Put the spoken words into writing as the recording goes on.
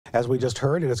As we just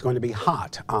heard, it is going to be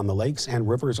hot on the lakes and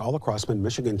rivers all across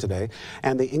mid-Michigan today,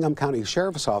 and the Ingham County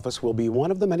Sheriff's Office will be one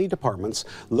of the many departments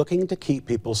looking to keep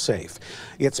people safe.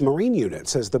 Its Marine Unit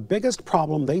says the biggest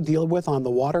problem they deal with on the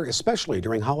water, especially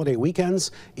during holiday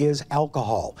weekends, is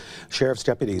alcohol. Sheriff's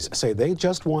deputies say they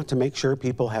just want to make sure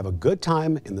people have a good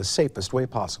time in the safest way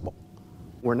possible.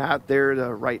 We're not there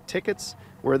to write tickets,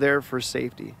 we're there for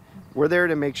safety. We're there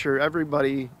to make sure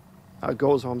everybody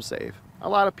goes home safe. A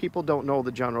lot of people don't know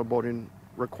the general boating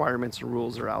requirements and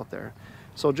rules are out there.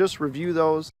 So just review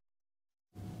those.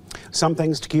 Some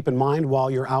things to keep in mind while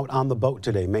you're out on the boat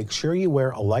today. Make sure you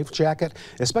wear a life jacket,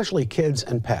 especially kids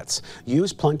and pets.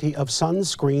 Use plenty of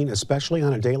sunscreen, especially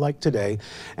on a day like today,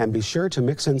 and be sure to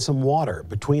mix in some water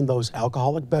between those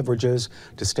alcoholic beverages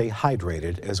to stay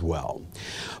hydrated as well.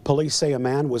 Police say a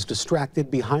man was distracted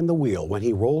behind the wheel when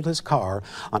he rolled his car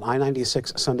on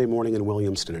I-96 Sunday morning in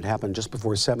Williamston. It happened just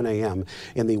before 7 a.m.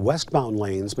 in the westbound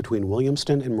lanes between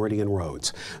Williamston and Meridian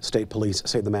Roads. State police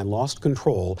say the man lost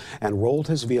control and rolled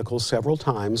his vehicle several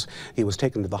times. He was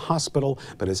taken to the hospital,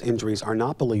 but his injuries are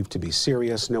not believed to be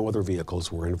serious. No other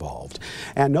vehicles were involved.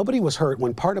 And nobody was hurt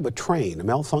when part of a train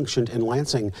malfunctioned in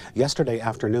Lansing yesterday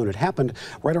afternoon. It happened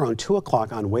right around 2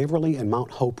 o'clock on Waverly and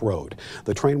Mount Hope Road.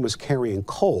 The train was carrying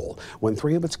coal when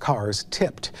 3 of its cars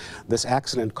tipped. This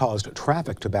accident caused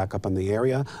traffic to back up in the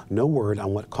area. No word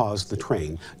on what caused the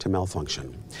train to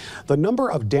malfunction. The number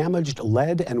of damaged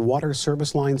lead and water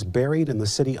service lines buried in the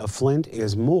city of Flint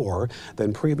is more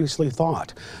than previously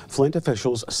thought. Flint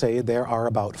officials say there are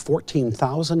about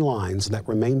 14,000 lines that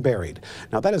remain buried.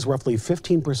 Now that is roughly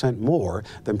 15% more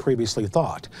than previously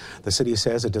thought. The city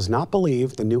says it does not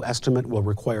believe the new estimate will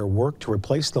require work to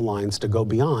replace the lines to go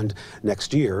beyond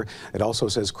next year. It also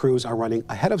says crews are running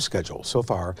ahead of schedule so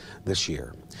far this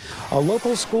year. A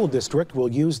local school district will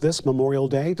use this Memorial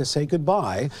Day to say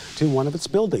goodbye to one of its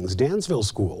buildings. Dansville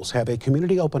schools have a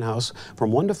community open house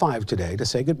from 1 to 5 today to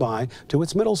say goodbye to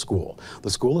its middle school. The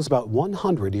school is about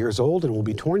 100 years old and will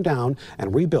be torn down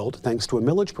and rebuilt thanks to a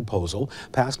millage proposal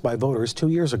passed by voters 2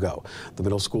 years ago. The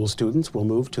middle school students will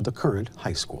move to the current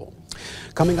high school.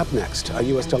 Coming up next, a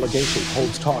U.S. delegation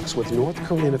holds talks with North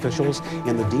Korean officials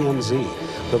in the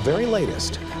DMZ. The very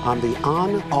latest on the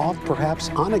on-off, perhaps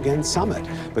on-again summit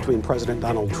between President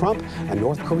Donald Trump and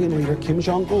North Korean leader Kim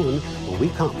Jong-un when we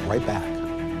come right back.